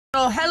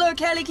Oh, hello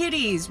Kelly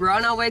Kitties! We're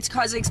on our way to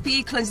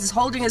Cosxp. Clint is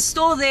holding a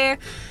store there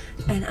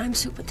and I'm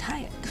super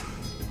tired.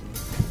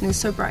 And it's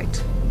so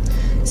bright.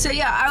 So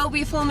yeah, I will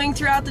be filming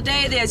throughout the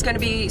day. There's going to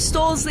be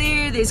stalls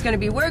there's going to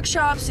be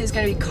workshops, there's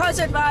going to be cos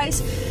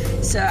advice.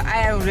 So I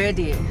am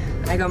ready.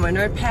 I got my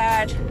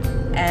notepad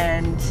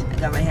and I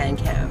got my hand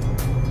cam.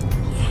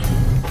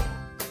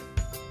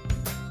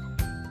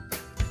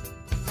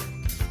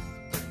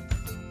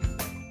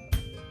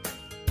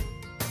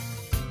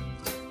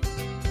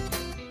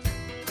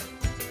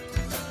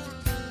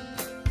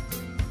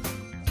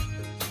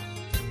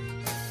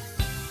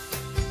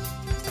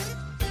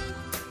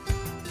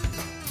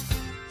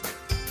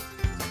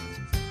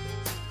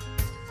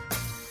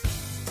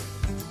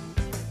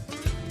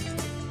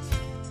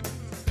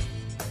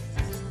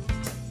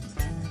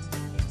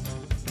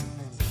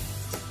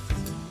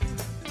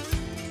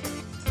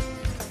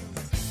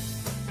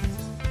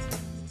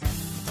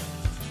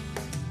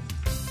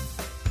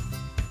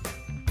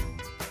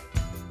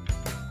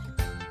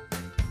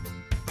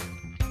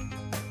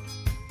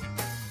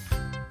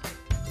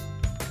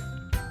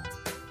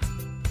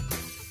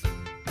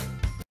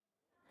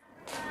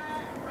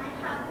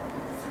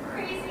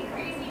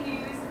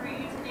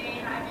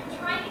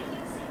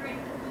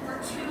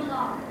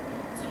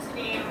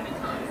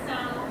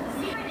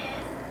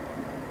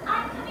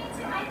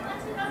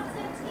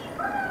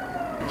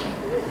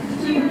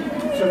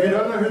 So if you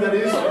don't know who that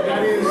is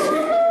Linda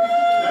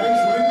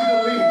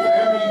Lee,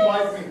 Miami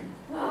Bite Me.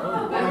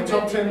 One of the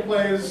top 10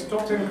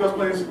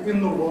 cosplayers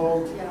in the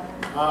world.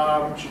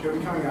 She's going to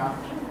be coming out,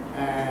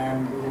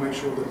 and we'll make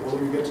sure that all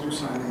of you get to do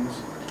signings,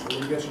 all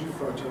of you get to do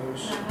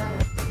photos.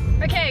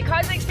 Okay,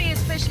 Cosxp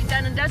is officially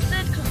done and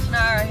dusted. Clint and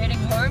I are heading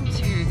home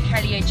to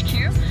Cali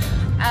HQ.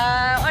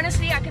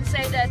 Honestly, I can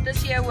say that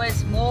this year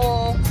was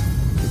more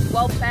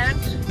well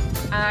planned.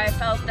 I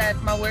felt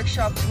that my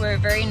workshops were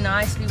very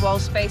nicely well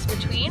spaced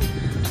between.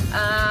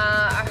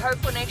 I hope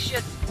for next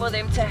year for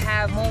them to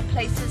have more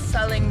places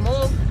selling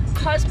more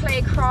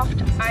cosplay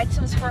craft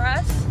items for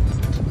us.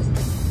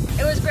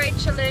 It was great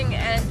chilling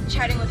and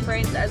chatting with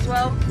friends as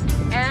well,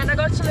 and I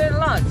got to learn a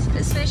lot,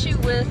 especially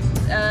with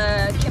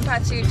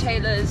Kimpatsu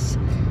Taylor's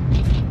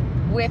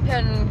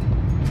weapon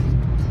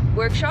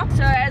workshop.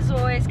 So as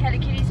always, Kelly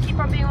Kitties, keep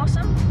on being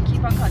awesome,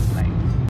 keep on cosplaying.